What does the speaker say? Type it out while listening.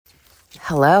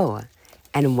Hello,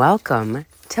 and welcome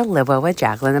to Live Well with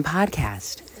Jacqueline, the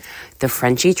podcast. The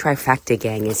Frenchie Trifecta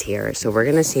gang is here, so we're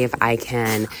going to see if I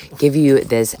can give you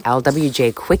this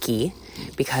LWJ quickie,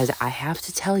 because I have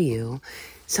to tell you,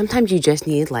 sometimes you just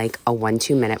need like a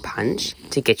 1-2 minute punch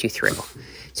to get you through.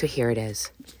 So here it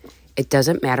is. It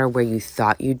doesn't matter where you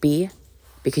thought you'd be,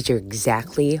 because you're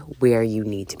exactly where you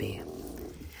need to be.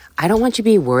 I don't want you to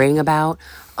be worrying about,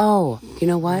 oh, you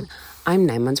know what? I'm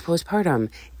 9 months postpartum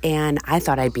and I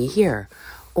thought I'd be here.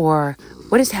 Or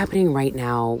what is happening right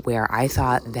now where I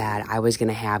thought that I was going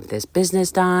to have this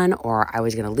business done, or I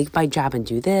was going to leave my job and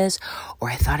do this, or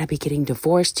I thought I'd be getting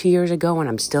divorced 2 years ago and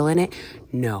I'm still in it.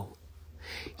 No,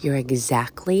 you're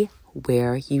exactly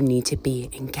where you need to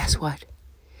be. And guess what?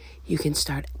 You can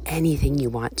start anything you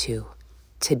want to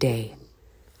today.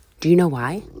 Do you know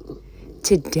why?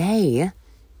 Today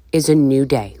is a new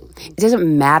day. It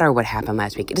doesn't matter what happened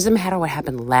last week. It doesn't matter what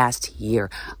happened last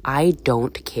year. I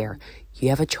don't care. You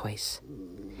have a choice.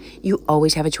 You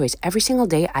always have a choice. Every single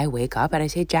day I wake up and I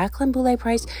say, Jacqueline Boulay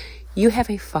Price, you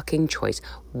have a fucking choice.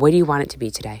 What do you want it to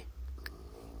be today?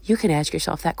 You can ask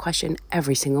yourself that question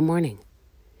every single morning.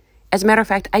 As a matter of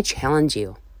fact, I challenge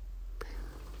you.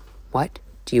 What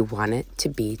do you want it to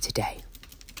be today?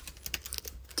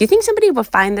 Do you think somebody will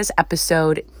find this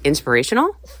episode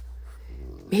inspirational?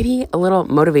 Maybe a little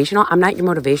motivational. I'm not your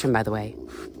motivation, by the way.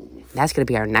 That's going to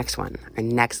be our next one, our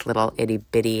next little itty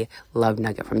bitty love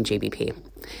nugget from JBP.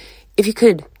 If you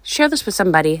could share this with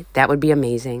somebody, that would be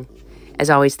amazing. As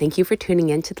always, thank you for tuning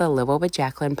in to the Live Well with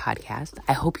Jacqueline podcast.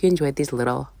 I hope you enjoyed these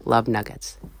little love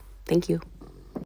nuggets. Thank you.